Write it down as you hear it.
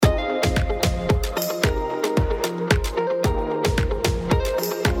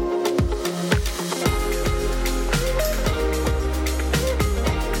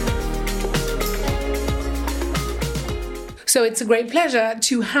So it's a great pleasure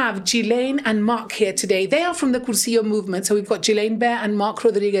to have Ghislaine and Mark here today. They are from the Cursillo movement. So we've got Ghislaine Bear and Mark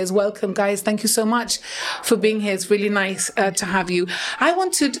Rodriguez. Welcome, guys. Thank you so much for being here. It's really nice to have you. I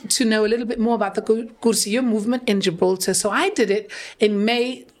wanted to know a little bit more about the Cursillo movement in Gibraltar. So I did it in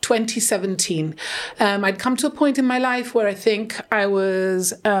May 2017. I'd come to a point in my life where I think I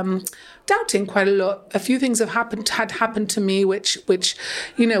was doubting quite a lot. A few things had happened to me, which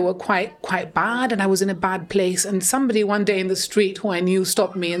were quite bad, and I was in a bad place. And somebody one day in the street who I knew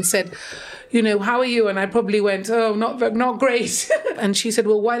stopped me and said, how are you? And I probably went, oh, not great. And she said,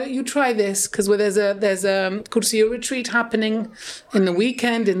 well, why don't you try this? Because there's a Cursillo retreat happening in the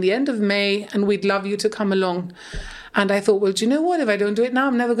weekend, in the end of May, and we'd love you to come along. And I thought, well, do you know what? If I don't do it now,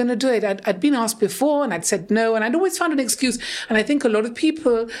 I'm never going to do it. I'd been asked before and I'd said no. And I'd always found an excuse. And I think a lot of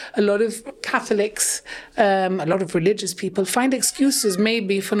people, a lot of Catholics, a lot of religious people find excuses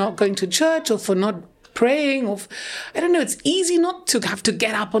maybe for not going to church or for not praying or I don't know. It's easy not to have to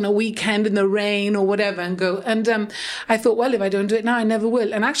get up on a weekend in the rain or whatever and go. And I thought, well, if I don't do it now, I never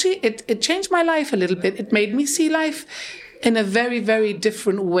will. And actually, it changed my life a little bit. It made me see life in a very, very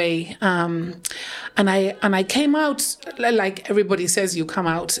different way. And I came out, like everybody says, you come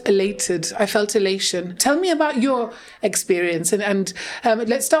out elated. I felt elation. Tell me about your experience. And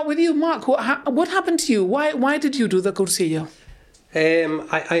let's start with you, Mark. What happened to you? Why did you do the Cursillo?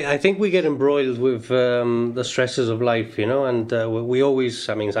 I think we get embroiled with the stresses of life, and we always,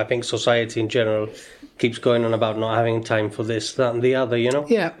 I think society in general keeps going on about not having time for this, that and the other,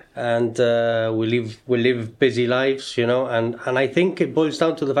 Yeah. And we live busy lives, and I think it boils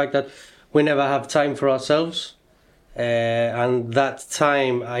down to the fact that we never have time for ourselves. And that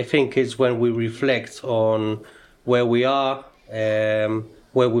time, I think, is when we reflect on where we are,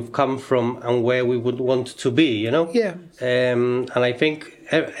 where we've come from and where we would want to be, Yeah. And I think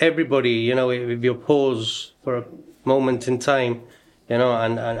everybody, if you pause for a moment in time,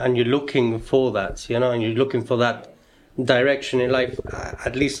 and you're looking for that, and you're looking for that direction in life,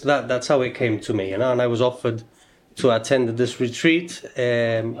 at least that's how it came to me, and I was offered to attend this retreat,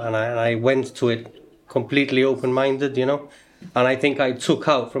 and I went to it completely open-minded, and I think I took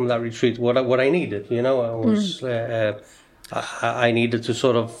out from that retreat what I needed, I was... I needed to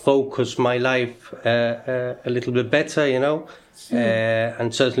sort of focus my life a little bit better,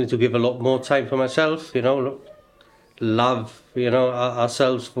 and certainly to give a lot more time for myself, love,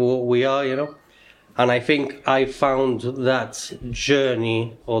 ourselves for what we are, And I think I found that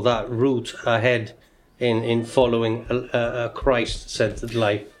journey or that route ahead in following a Christ-centered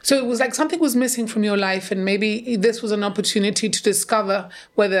life. So it was like something was missing from your life, and maybe this was an opportunity to discover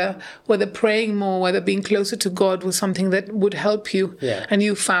whether praying more, whether being closer to God was something that would help you. Yeah. And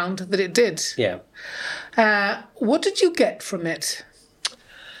you found that it did. Yeah. What did you get from it?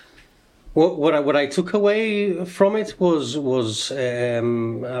 What I took away from it was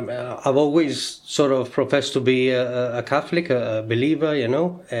I've always sort of professed to be a Catholic, a believer,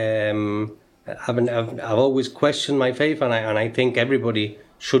 I've always questioned my faith, and I think everybody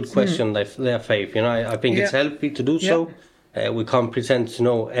should question their faith. I think it's healthy to do so. We can't pretend to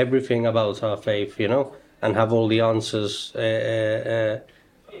know everything about our faith, and have all the answers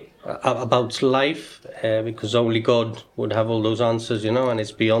about life, because only God would have all those answers, and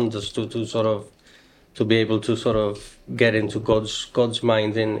it's beyond us to be able to sort of get into God's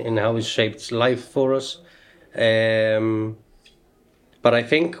mind in how He's shaped life for us. But I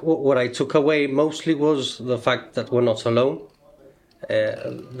think what I took away mostly was the fact that we're not alone,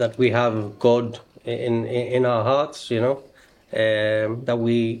 that we have God in our hearts, that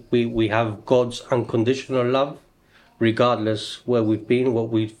we have God's unconditional love, regardless where we've been, what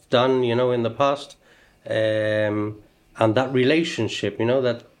we've done, in the past, and that relationship,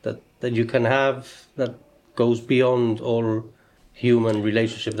 that you can have that goes beyond all human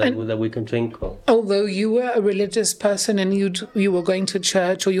relationship that we can think of. Although you were a religious person and you were going to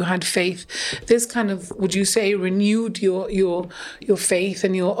church or you had faith, this kind of, would you say, renewed your faith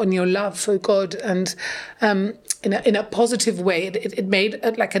and your love for God, and in a positive way, it made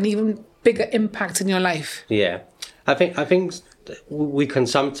like an even bigger impact in your life. Yeah, I think we can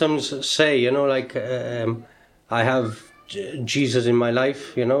sometimes say, I have Jesus in my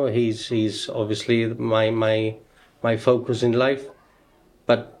life. He's obviously my focus in life,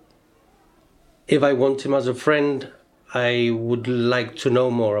 but if I want him as a friend, I would like to know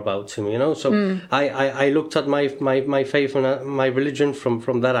more about him, So I looked at my faith and my religion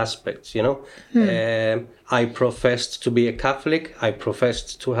from that aspect, I professed to be a Catholic. I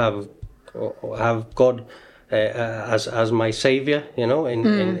professed to have God as my savior,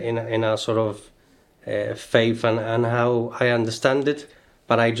 in our sort of faith and how I understand it.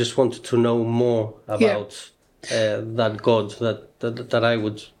 But I just wanted to know more about that God that I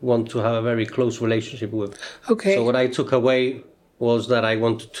would want to have a very close relationship with. Okay. So what I took away was that I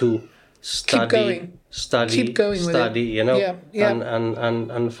wanted to study, Keep going with it. you know, Yeah.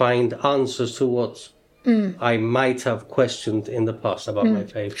 and find answers to what I might have questioned in the past about my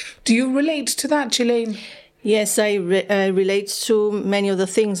faith. Do you relate to that, Ghislaine? Yes, I relate to many of the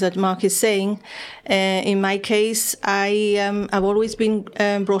things that Mark is saying. In my case, I've always been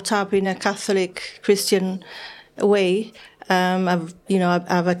brought up in a Catholic Christian way.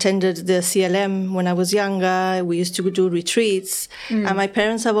 I've attended the CLM when I was younger. We used to do retreats, and my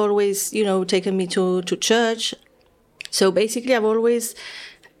parents have always, taken me to church. So basically, I've always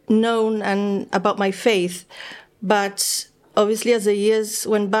known about my faith, but obviously, as the years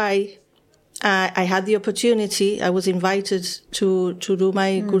went by, I had the opportunity. I was invited to do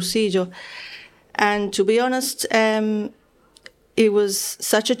my Cursillo, and to be honest, it was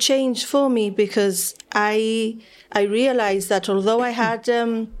such a change for me because I realized that although I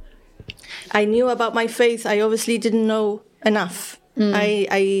knew about my faith, I obviously didn't know enough.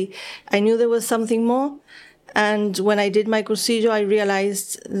 I knew there was something more, and when I did my Cursillo, I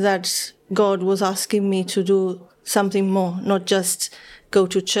realized that God was asking me to do something more, not just go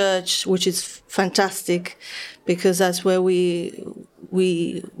to church, which is fantastic, because that's where we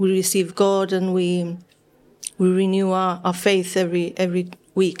receive God and we renew our faith every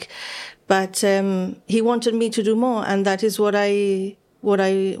week. But He wanted me to do more, and that is what I'm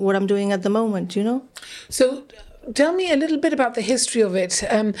doing at the moment. So, tell me a little bit about the history of it.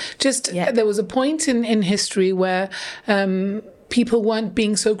 There was a point in history where people weren't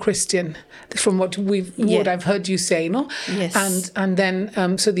being so Christian, from what I've heard you say, no? Yes. And then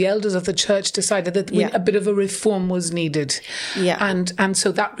so the elders of the church decided that a bit of a reform was needed. Yeah. And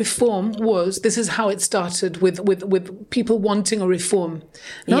so that reform this is how it started with people wanting a reform.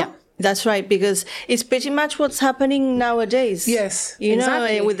 No? Yeah. That's right, because it's pretty much what's happening nowadays. Yes,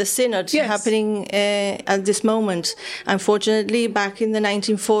 exactly. With the synod happening at this moment. Unfortunately, back in the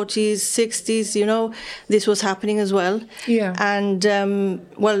 1940s, 60s, this was happening as well. Yeah. And,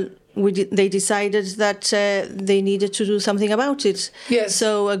 they decided that they needed to do something about it. Yes.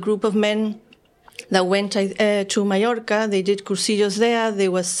 So a group of men that went to Mallorca, they did cursillos there. They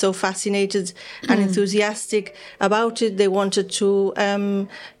were so fascinated and enthusiastic about it. They wanted to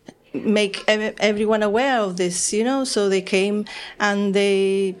make everyone aware of this, so they came and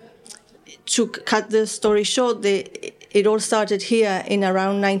cut the story short, it all started here in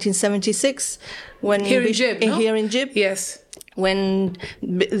around 1976 when here in Gib, yes, when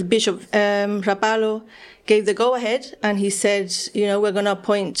Bishop Rapallo gave the go-ahead, and he said, we're going to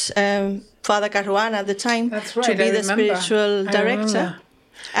appoint Father Caruana at the time to be the spiritual director.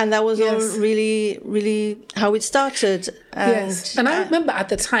 And that was all really, really how it started. And I remember at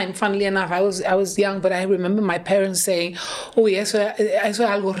the time, funnily enough, I was young, but I remember my parents saying, eso es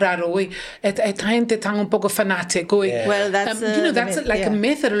algo raro, esta gente tan un poco fanatic. Well, that's a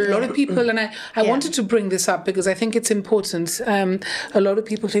myth that a lot of people, and I wanted to bring this up because I think it's important. A lot of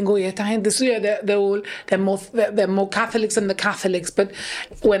people think, esta gente, they're more Catholics than the Catholics. But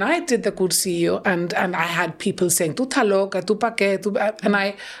when I did the Cursillo, and I had people saying, tú estás loca, tú pa qué, and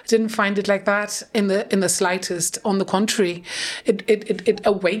I didn't find it like that in the slightest. On the contrary, it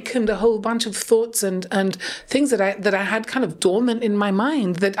awakened a whole bunch of thoughts and things that I had kind of dormant in my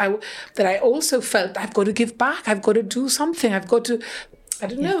mind that I also felt I've got to give back. I've got to do something. I've got to. I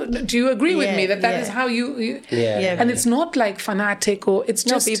don't know. Do you agree with me that is how you? And it's not like fanatic, or it's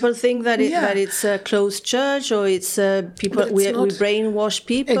just. No, people think that it's a closed church, or it's people we brainwash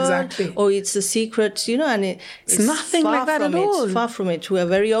people, exactly, or it's a secret, and it's nothing like that at all. Far from it. We are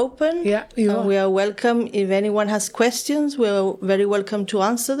very open. Yeah, we are welcome. If anyone has questions, we are very welcome to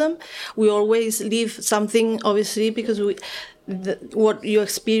answer them. We always leave something, obviously, because what you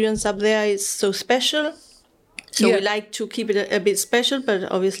experience up there is so special. So we like to keep it a bit special, but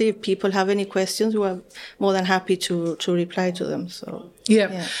obviously if people have any questions, we are more than happy to reply to them. So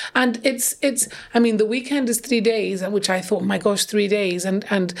yeah. And it's I mean, the weekend is 3 days, which I thought, my gosh, 3 days.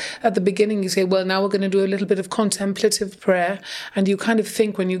 And at the beginning you say, well, now we're going to do a little bit of contemplative prayer. And you kind of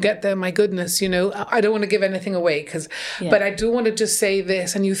think when you get there, my goodness, I don't want to give anything away, but I do want to just say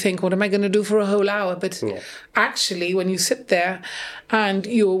this. And you think, what am I going to do for a whole hour? But actually, when you sit there and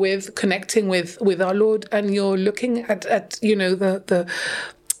you're connecting with our Lord, and you're looking at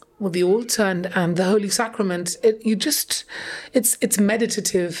the altar and the Holy Sacrament, it's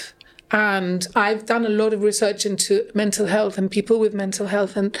meditative. And I've done a lot of research into mental health and people with mental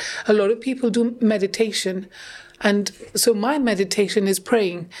health, and a lot of people do meditation. And so my meditation is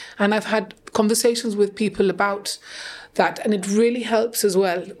praying. And I've had conversations with people about that, and it really helps as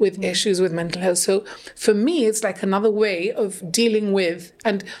well with issues with mental health. So for me, it's like another way of dealing with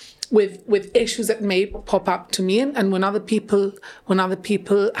with issues that may pop up to me, and when other people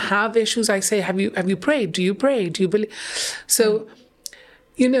have issues, I say, have you prayed? Do you pray? Do you believe? So,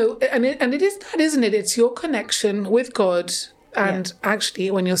 and it is that, isn't it? It's your connection with God. And actually,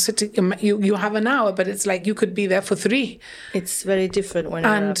 when you're sitting, you have an hour, but it's like you could be there for 3. It's very different when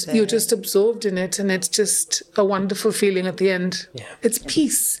you're just absorbed in it, and it's just a wonderful feeling at the end. Yeah. It's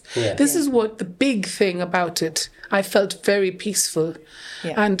peace. Yeah. This is what the big thing about it. I felt very peaceful,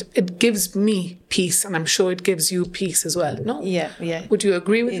 and it gives me peace, and I'm sure it gives you peace as well. No? Yeah. Would you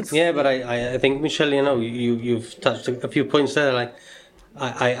agree with it? Yeah, but I think, Michelle, you've touched a few points there, like.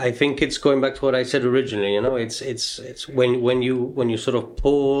 I think it's going back to what I said originally. It's when you sort of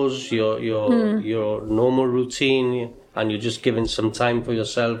pause your normal routine and you're just giving some time for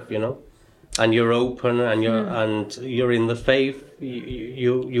yourself, and you're open and you're in the faith.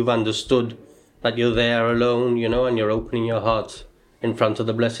 You've understood that you're there alone, and you're opening your heart in front of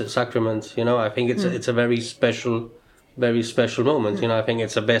the Blessed Sacrament. I think it's a very special moment. I think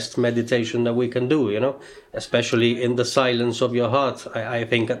it's the best meditation that we can do, especially in the silence of your heart. I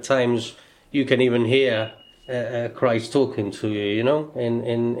think at times you can even hear Christ talking to you,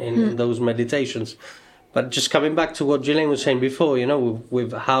 in those meditations. But just coming back to what Ghislaine was saying before,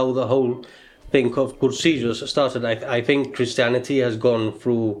 with how the whole thing of Cursillo started, I think Christianity has gone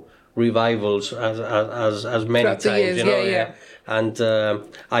through revivals as many throughout times, the years, and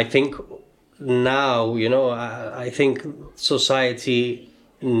I think now, I think society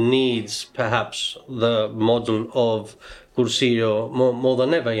needs perhaps the model of Cursillo more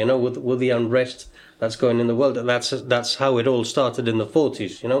than ever, with the unrest that's going in the world. That's how it all started in the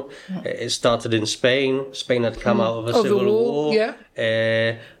 40s, It started in Spain. Spain had come out of a civil war.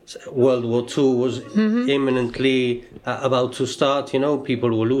 Yeah. World War II was imminently about to start,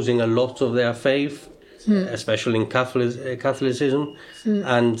 People were losing a lot of their faith, especially in Catholicism.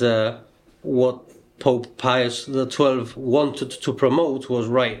 And what Pope Pius XII wanted to promote was,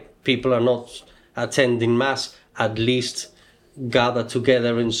 people are not attending Mass, at least gather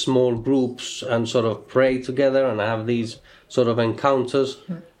together in small groups and sort of pray together and have these sort of encounters.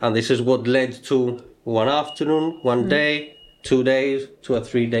 And this is what led to one afternoon, one day, 2 days, to a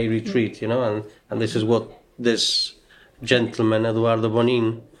 3-day retreat, and this is what this gentleman, Eduardo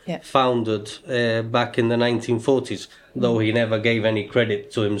Bonin, founded back in the 1940s, though he never gave any credit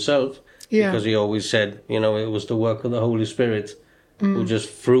to himself. Because he always said, it was the work of the Holy Spirit who just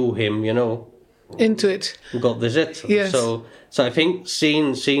threw him, into it. Got this it. Yes. So I think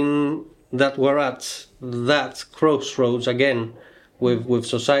seeing that we're at that crossroads again with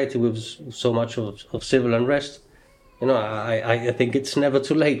society, with so much of civil unrest, I think it's never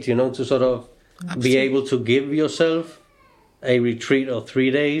too late, to sort of be able to give yourself a retreat of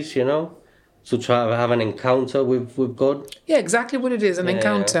 3 days, to try to have an encounter with God. Yeah, exactly what it is, an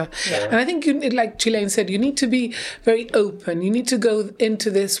encounter. Yeah. And I think, like Ghislaine said, you need to be very open. You need to go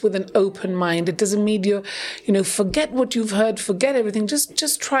into this with an open mind. It doesn't mean forget what you've heard, forget everything.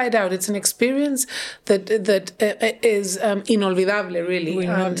 Just try it out. It's an experience that is inolvidable, really. Will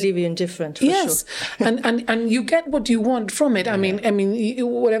not leave you indifferent, for yes. sure. and you get what you want from it. I mean,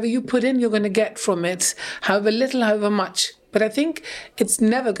 whatever you put in, you're going to get from it, however little, however much. But I think it's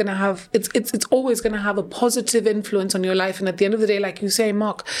never going to have, it's always going to have a positive influence on your life. And at the end of the day, like you say,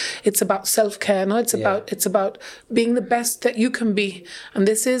 Mark, it's about self-care, no? It's about being the best that you can be. And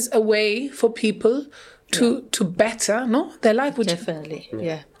this is a way for people to better, their life. Definitely,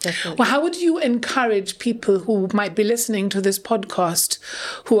 definitely. Well, how would you encourage people who might be listening to this podcast,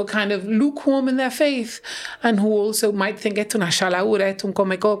 who are kind of lukewarm in their faith, and who also might think, esto una chalaura, esto un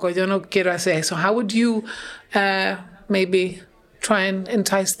come coco, yo no quiero hacer eso. How would you maybe try and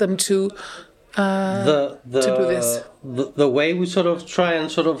entice them to do this? The way we sort of try and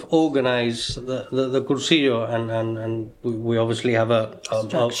sort of organize the Cursillo, and we obviously have a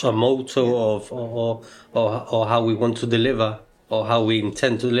motto of or how we want to deliver, or how we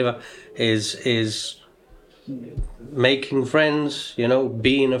intend to deliver, is making friends,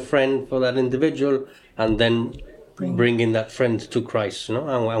 being a friend for that individual, and then bringing that friend to Christ,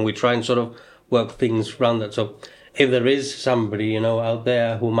 and we try and sort of work things around that. So if there is somebody, out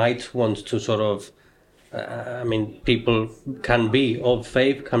there who might want to sort of, people can be of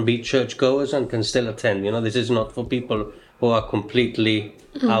faith, can be churchgoers, and can still attend. This is not for people who are completely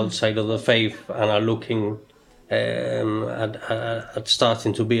outside of the faith and are looking at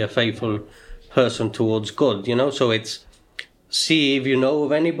starting to be a faithful person towards God. So it's, see if you know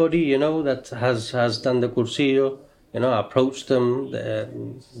of anybody, that has done the Cursillo, approach them.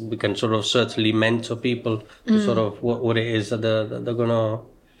 We can sort of certainly mentor people to sort of what it is that they're going to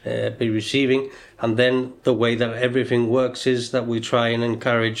be receiving. And then the way that everything works is that we try and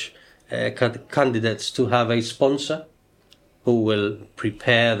encourage candidates to have a sponsor who will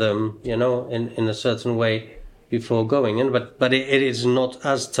prepare them, in a certain way before going in. But it is not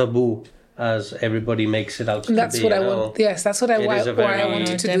as taboo as everybody makes it out to that's be. What I want. Yes, that's why I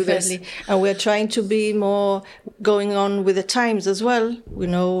wanted to do this. And we're trying to be more going on with the times as well.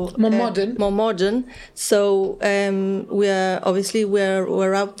 More modern. So we're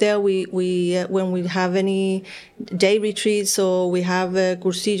out there. We when we have any day retreats or we have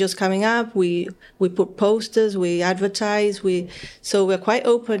cursillos coming up, we put posters, we advertise. So we're quite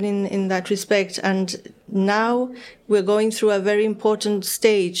open in that respect. And now we're going through a very important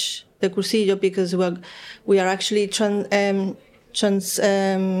stage, the cursillo, because we are actually transferring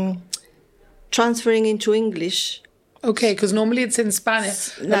into English. Okay, because normally it's in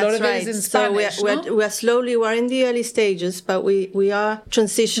Spanish. That's a lot of it is in Spanish. So we're in the early stages, but we are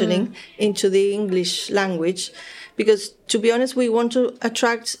transitioning into the English language, because to be honest, we want to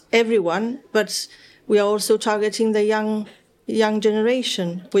attract everyone, but we are also targeting the young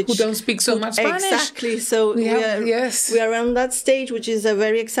generation, who don't speak so much Spanish. Exactly. So we are on that stage, which is a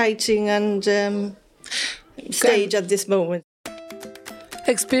very exciting and stage at this moment.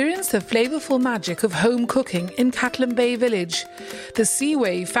 Experience the flavourful magic of home cooking in Catalan Bay Village. The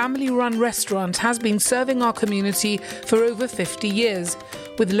Seaway family-run restaurant has been serving our community for over 50 years,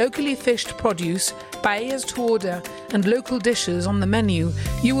 with locally fished produce, paellas to order, and local dishes on the menu.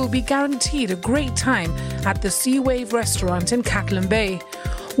 You will be guaranteed a great time at the Seawave restaurant in Catalan Bay.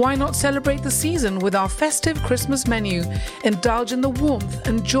 Why not celebrate the season with our festive Christmas menu? Indulge in the warmth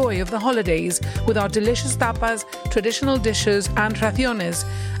and joy of the holidays with our delicious tapas, traditional dishes and raciones.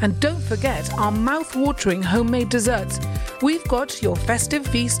 And don't forget our mouth-watering homemade desserts. We've got your festive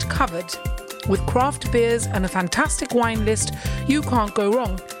feast covered. With craft beers and a fantastic wine list, you can't go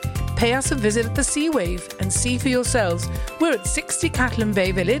wrong. Pay us a visit at the Seawave and see for yourselves. We're at 60 Catalan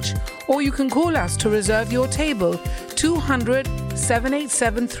Bay Village, or you can call us to reserve your table, 200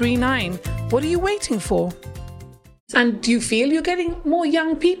 787 39. What are you waiting for? And do you feel you're getting more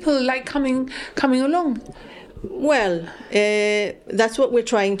young people coming along? Well, that's what we're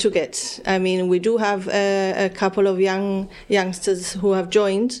trying to get. I mean, we do have a couple of youngsters who have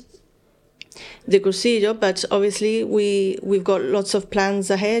joined the Cursillo, but obviously we've got lots of plans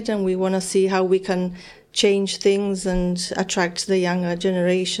ahead, and we want to see how we can change things and attract the younger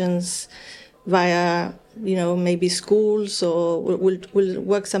generations via maybe schools, or we'll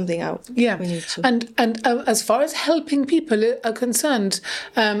work something out. Yeah, we need to. And as far as helping people are concerned,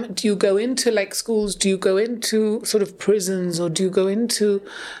 do you go into schools? Do you go into sort of prisons, or do you go into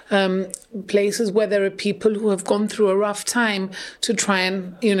places where there are people who have gone through a rough time to try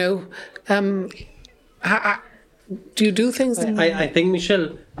and do you do things? I think,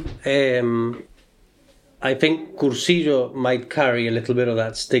 Michelle, I think Cursillo might carry a little bit of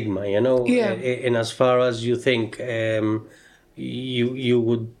that stigma, in as far as you think you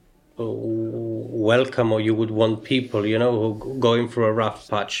would welcome, or you would want people, who are going through a rough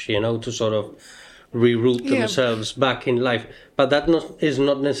patch, to sort of reroute themselves back in life. But that is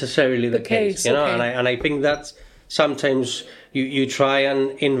not necessarily the case, Okay. and I think that's sometimes you try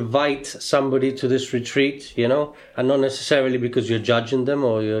and invite somebody to this retreat, and not necessarily because you're judging them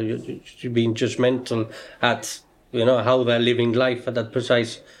or you're being judgmental at, how they're living life at that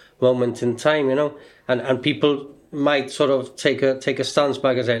precise moment in time, and people might sort of take a stance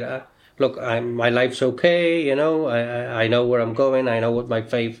back and say, look, my life's okay, I know where I'm going, I know what my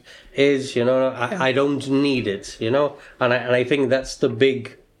faith is, I don't need it, and I think that's the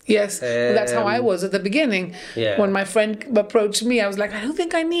big... Yes, that's how I was at the beginning. Yeah. When my friend approached me, I was like, I don't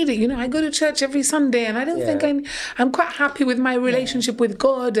think I need it. I go to church every Sunday, and I don't think I'm quite happy with my relationship with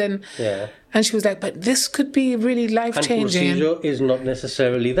God. And she was like, but this could be really life-changing. And Cursillo is not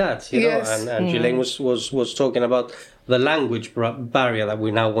necessarily that, Yes. And Ghislaine was talking about the language barrier that we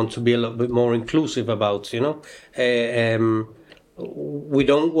now want to be a little bit more inclusive about, we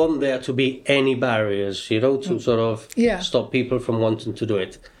don't want there to be any barriers, to sort of stop people from wanting to do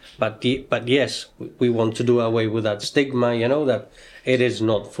it. But yes, we want to do away with that stigma, that it is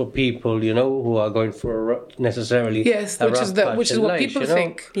not for people, who are going for necessarily which is what people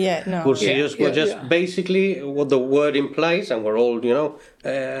think. Yeah, no. Cursillos were just basically what the word implies, and we're all,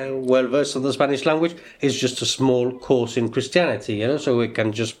 well versed in the Spanish language, is just a small course in Christianity, so it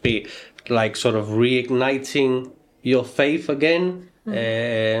can just be like sort of reigniting your faith again,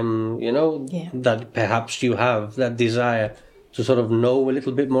 that perhaps you have that desire to sort of know a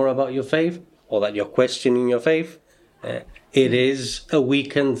little bit more about your faith, or that you're questioning your faith, It is a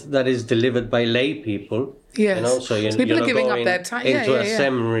weekend that is delivered by lay people. Yes. You know, so people you're are not giving up going their time into a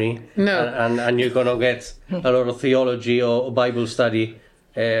seminary, and you're going to get a lot of theology or Bible study.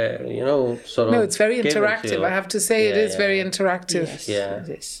 Sort of. No, it's very interactive. I have to say, it is very interactive. Yes, Yeah. it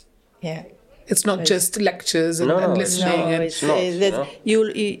is. Yeah. It's not just lectures and listening. No, it's not.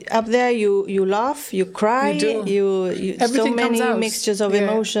 You up there. You laugh, you cry, you so many mixtures of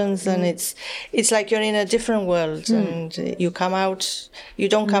emotions, and it's like you're in a different world, and you come out. You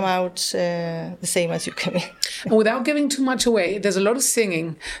don't come out the same as you came in. And without giving too much away, there's a lot of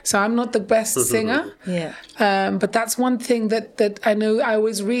singing. So I'm not the best singer. But that's one thing that I know. I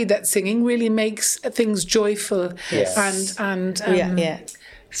always read that singing really makes things joyful. Yes. And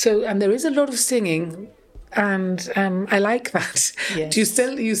So there is a lot of singing, and I like that. Yes. Do you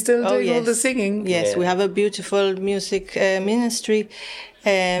still doing all the singing? Yes, we have a beautiful music ministry,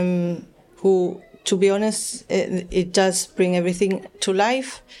 who, to be honest, it does bring everything to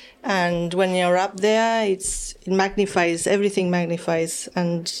life. And when you're up there, it magnifies, everything magnifies,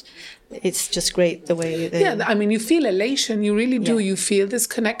 and it's just great the way. I mean, you feel elation. You really do. You feel this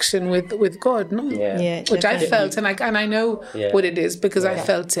connection with God, no? Yeah, which I felt, and I know what it is because I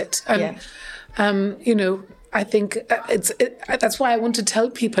felt it. And I think that's why I want to tell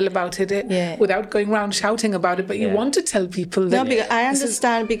people about it without going around shouting about it. But you want to tell people that. No, because I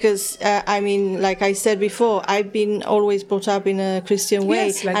understand because like I said before, I've been always brought up in a Christian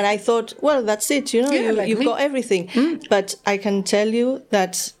way, and I thought, well, that's it. You've got everything. But I can tell you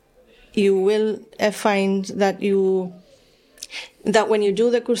that you will find that when you do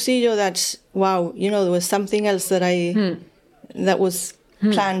the Cursillo, that there was something else that was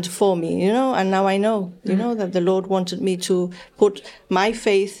planned for me, and now I know, that the Lord wanted me to put my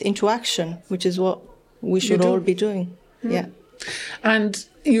faith into action, which is what we should all be doing. Yeah. And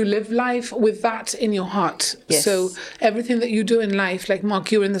you live life with that in your heart. Yes. So everything that you do in life, like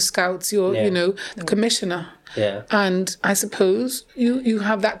Mark, you're in the Scouts, you're, the commissioner. Yeah. And I suppose you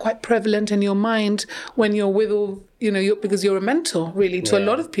have that quite prevalent in your mind when you're with all, because you're a mentor, really, to a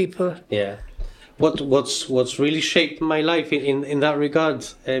lot of people. Yeah. What's really shaped my life in that regard,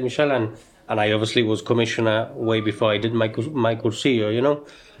 Michelle, and I obviously was commissioner way before I did my Cursillo,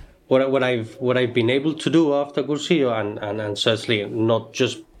 What I've been able to do after Cursillo, and certainly not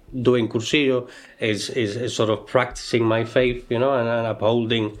just doing Cursillo, is sort of practicing my faith, and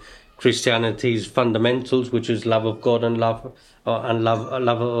upholding Christianity's fundamentals, which is love of God and love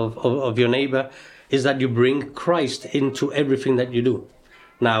of your neighbor, is that you bring Christ into everything that you do.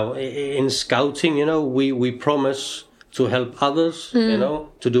 Now, in scouting, we promise to help others,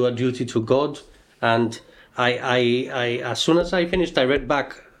 to do our duty to God, and I as soon as I finished, I read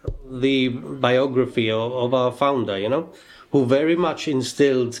back the biography of our founder, who very much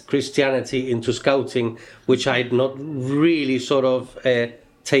instilled Christianity into scouting, which I had not really sort of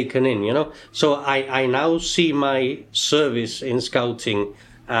taken in, So I now see my service in scouting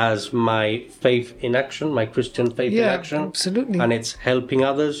as my faith in action, my Christian faith in action. Absolutely. And it's helping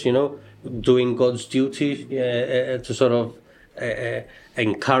others, doing God's duty to sort of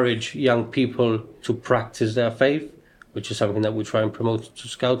encourage young people to practice their faith, which is something that we try and promote to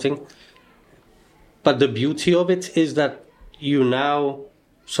scouting. But the beauty of it is that you now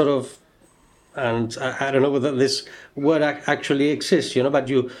sort of, and I don't know whether this word actually exists, but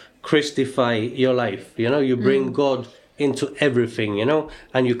you Christify your life, you bring God into everything,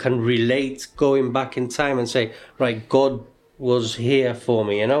 and you can relate going back in time and say, right, God was here for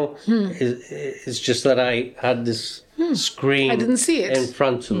me, It's just that I had this screen I didn't see it in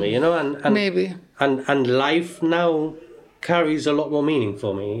front of me, and maybe. And life now carries a lot more meaning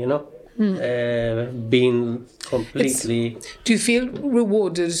for me, being completely. Do you feel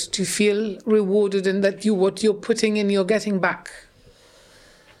rewarded? Do you feel rewarded in that what you're putting in, you're getting back?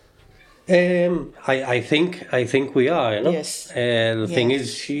 I think we are, Yes. The thing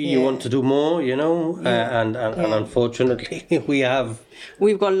is, you want to do more, and unfortunately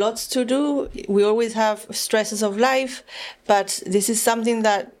We've got lots to do. We always have stresses of life, but this is something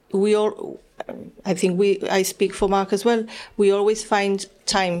that we all, I speak for Mark as well, we always find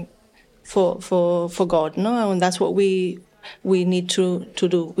time for God, no? And that's what we need to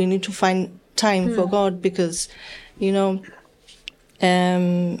do. We need to find time for God because,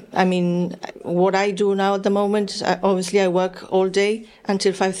 what I do now at the moment, obviously I work all day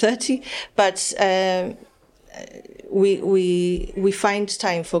until 5:30, but we find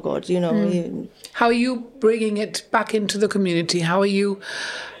time for God, How are you bringing it back into the community? How are you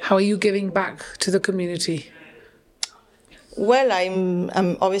giving back to the community? Well,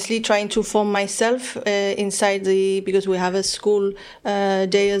 I'm obviously trying to form myself inside because we have a school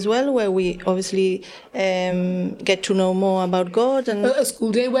day as well, where we obviously get to know more about God. And a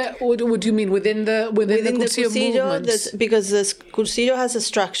school day where, or what do you mean within the Cursillo movement? Because the Cursillo has a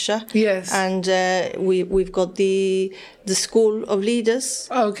structure. Yes. And we've got the school of leaders.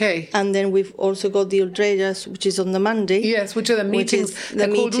 Okay. And then we've also got the Ultreras, which is on the Monday. Yes, which are the meetings. They're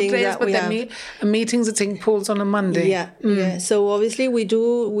called Ultreras, but they're meetings at St. Paul's on a Monday. Yeah. Yeah. So obviously we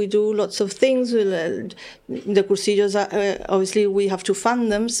do lots of things. The Cursillos obviously we have to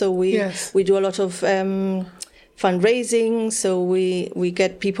fund them, so we do a lot of fundraising. So we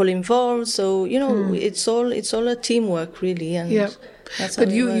get people involved. So it's all a teamwork really, and that's but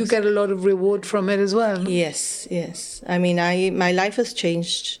you get a lot of reward from it as well. Yes. I mean, my life has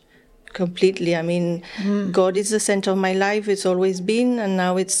changed completely. I mean, God is the center of my life. It's always been, and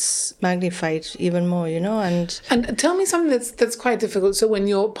now it's magnified even more. And tell me something that's quite difficult. So when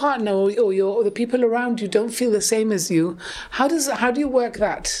your partner or the people around you don't feel the same as you, how do you work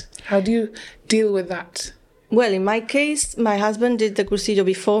that? How do you deal with that? Well, in my case, my husband did the Cursillo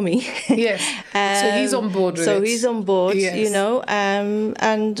before me. Yes. So he's on board with it. So he's on board, yes.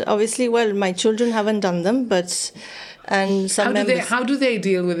 And obviously, well, my children haven't done them, and some members. How do they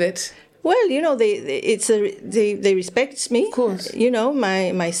deal with it? Well, they respect me. Of course.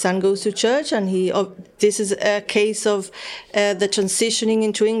 My son goes to church, and this is a case of the transitioning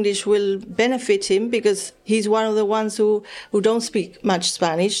into English will benefit him, because he's one of the ones who don't speak much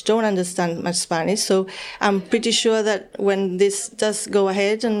Spanish, don't understand much Spanish. So I'm pretty sure that when this does go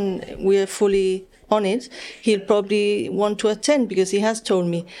ahead and we're fully on it, he'll probably want to attend, because he has told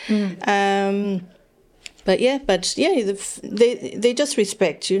me. But they just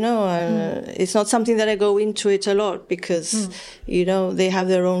respect, It's not something that I go into it a lot, because, they have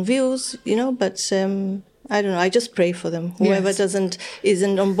their own views, but I don't know, I just pray for them. Whoever isn't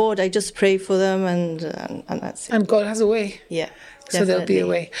on board, I just pray for them, and that's it. And God has a way. Yeah. So there'll be a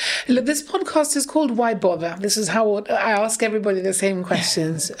way. Look, this podcast is called Why Bother? This is how I ask everybody the same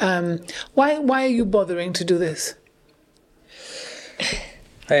questions. Why are you bothering to do this?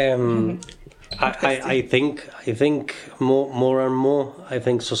 I think more and more, I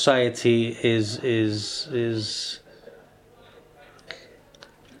think society is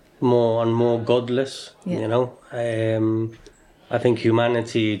more and more godless. I think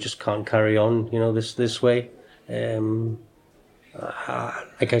humanity just can't carry on, this way.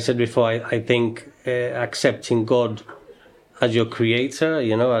 Like I said before, I think accepting God as your creator,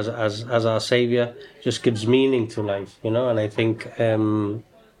 as our savior, just gives meaning to life, and I think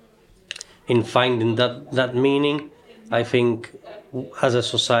in finding that meaning, I think as a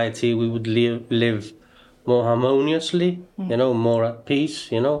society we would live more harmoniously, more at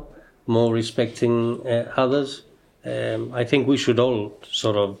peace, more respecting others. I think we should all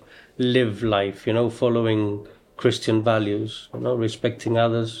sort of live life, following Christian values, respecting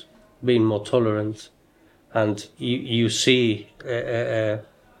others, being more tolerant. And you see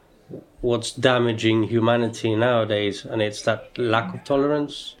what's damaging humanity nowadays, and it's that lack of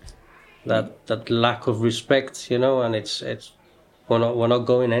tolerance, that lack of respect, and it's we're not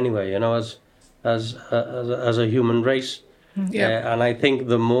going anywhere, as a human race. And I think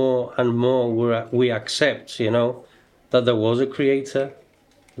the more and more we accept, that there was a creator,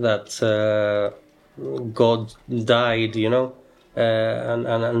 that God died,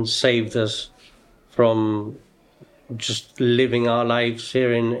 and saved us from just living our lives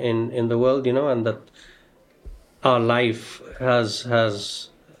here in the world, and that our life has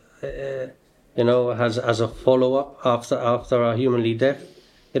a follow-up after our humanly death,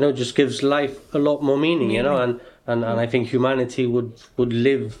 just gives life a lot more meaning, and I think humanity would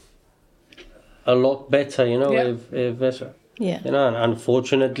live a lot better, if better. And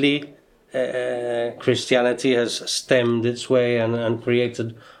unfortunately, Christianity has stemmed its way and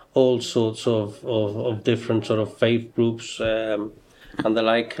created all sorts of different sort of faith groups and the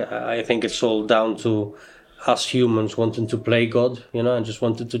like. I think it's all down to us humans wanting to play God, and just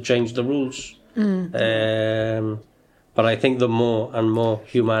wanted to change the rules. But I think the more and more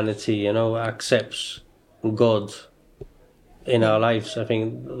humanity, accepts God in our lives, I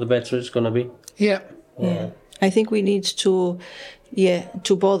think the better it's going to be. Yeah. I think we need to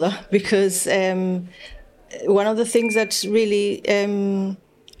bother, because one of the things that really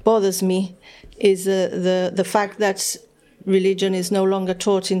bothers me is the fact that religion is no longer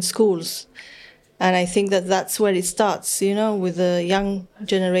taught in schools. And I think that's where it starts, with the young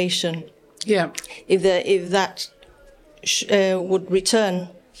generation. Yeah. If that would return,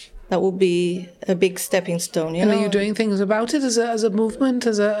 that would be a big stepping stone. And are you doing things about it as a movement,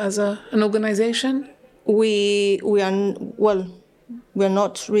 as an organization? we're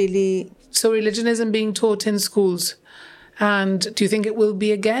not really. So religion isn't being taught in schools. And do you think it will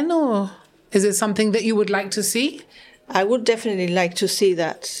be again, or is it something that you would like to see? I would definitely like to see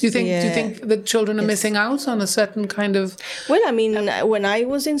that. Do you think that children are missing out on a certain kind of? Well, I mean, when I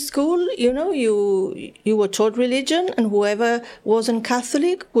was in school, you were taught religion, and whoever wasn't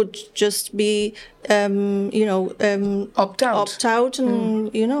Catholic would just be, Opt out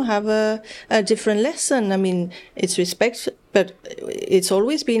and have a different lesson. I mean, it's respect, but it's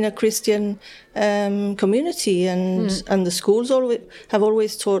always been a Christian community, and the schools have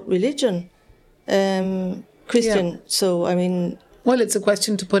always taught religion. Christian. Yeah. So, I mean... Well, it's a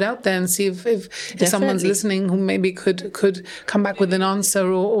question to put out there and see if someone's listening who maybe could come back with an answer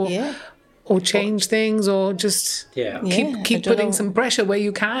or change things, or just keep putting some pressure where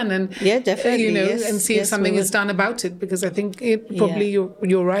you can, and definitely, and see if something is done about it, because I think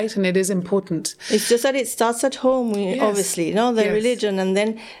you're right, and it is important. It's just that it starts at home, obviously, the religion, and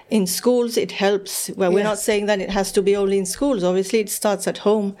then in schools it helps. Well, we're not saying that it has to be only in schools. Obviously, it starts at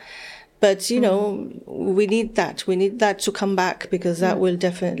home. But, we need that. We need that to come back, because that will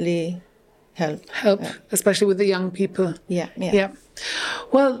definitely help. Especially with the young people. Yeah.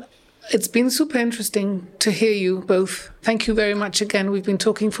 Well, it's been super interesting to hear you both. Thank you very much again. We've been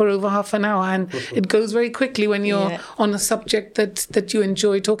talking for over half an hour, and it goes very quickly when you're on a subject that you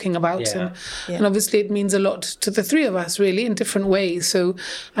enjoy talking about. And obviously it means a lot to the three of us, really, in different ways. So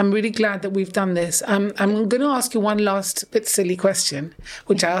I'm really glad that we've done this. I'm going to ask you one last bit silly question,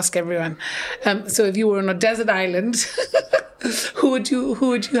 which I ask everyone. So if you were on a desert island, who would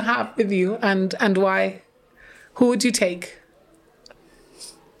you have with you, and why? Who would you take?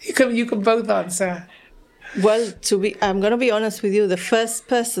 You can both answer. Well, I'm going to be honest with you. The first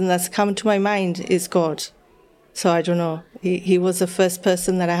person that's come to my mind is God. So I don't know. He was the first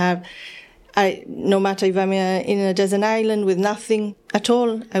person that I have. No matter if I'm in a desert island with nothing at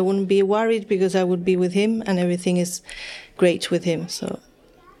all, I wouldn't be worried, because I would be with him, and everything is great with him. So,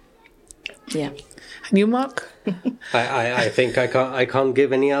 yeah. And you, Mark? I think I can't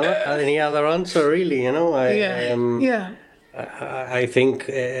give any other answer, really. I think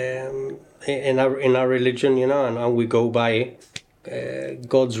in our religion, and we go by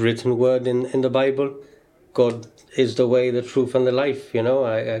God's written word in the Bible. God is the way, the truth, and the life.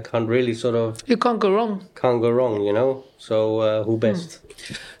 I can't really You can't go wrong. So who best?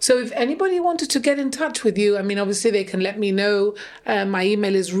 So if anybody wanted to get in touch with you, I mean, obviously they can let me know. My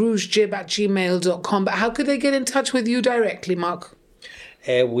email is rougegib@gmail.com. But how could they get in touch with you directly, Mark?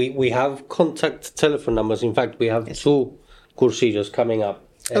 We have contact telephone numbers. In fact, we have two cursillos coming up.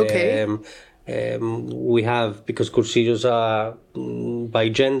 Okay. We have, because cursillos are by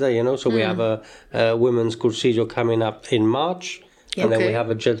gender, so we have a women's cursillo coming up in March, and then we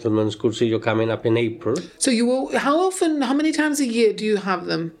have a gentleman's cursillo coming up in April. So how many times a year do you have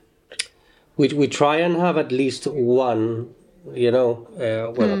them? We try and have at least one,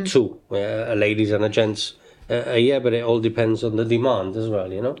 two, ladies and a gents a year, but it all depends on the demand as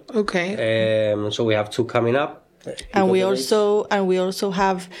well, Okay. So we have two coming up. And we also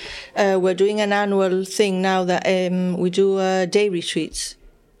have, we're doing an annual thing now that we do day retreats.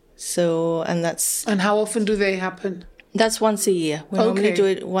 So, and how often do they happen? That's once a year. We normally do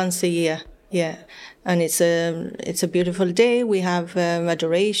it once a year. Yeah. And it's a beautiful day. We have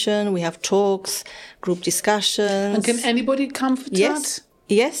adoration, we have talks, group discussions. And can anybody come for that?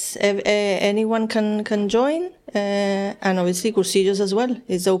 Yes, anyone can join. And obviously cursillos as well.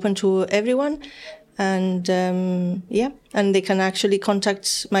 It's open to everyone. And and they can actually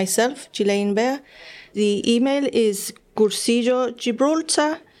contact myself, Gilaine Bear. The email is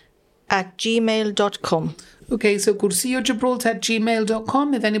cursillogibraltar@gmail.com. Okay, so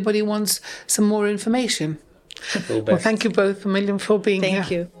cursillogibraltar@gmail.com if anybody wants some more information. Well, thank you both a million for being here.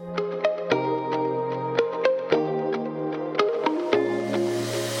 Thank you.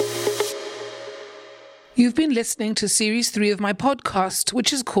 You've been listening to Series 3 of my podcast,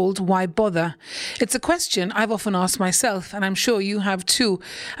 which is called Why Bother? It's a question I've often asked myself, and I'm sure you have too.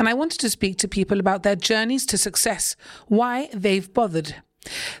 And I wanted to speak to people about their journeys to success, why they've bothered.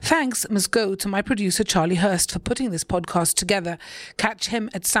 Thanks must go to my producer Charlie Hurst for putting this podcast together. Catch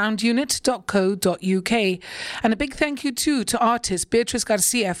him at soundunit.co.uk. And a big thank you too to artist Beatrice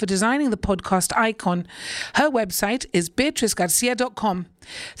Garcia for designing the podcast icon. Her website is beatricegarcia.com.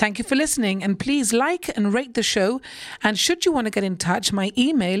 Thank you for listening, and please like and rate the show. And should you want to get in touch, my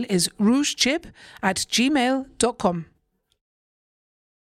email is rougegib@gmail.com.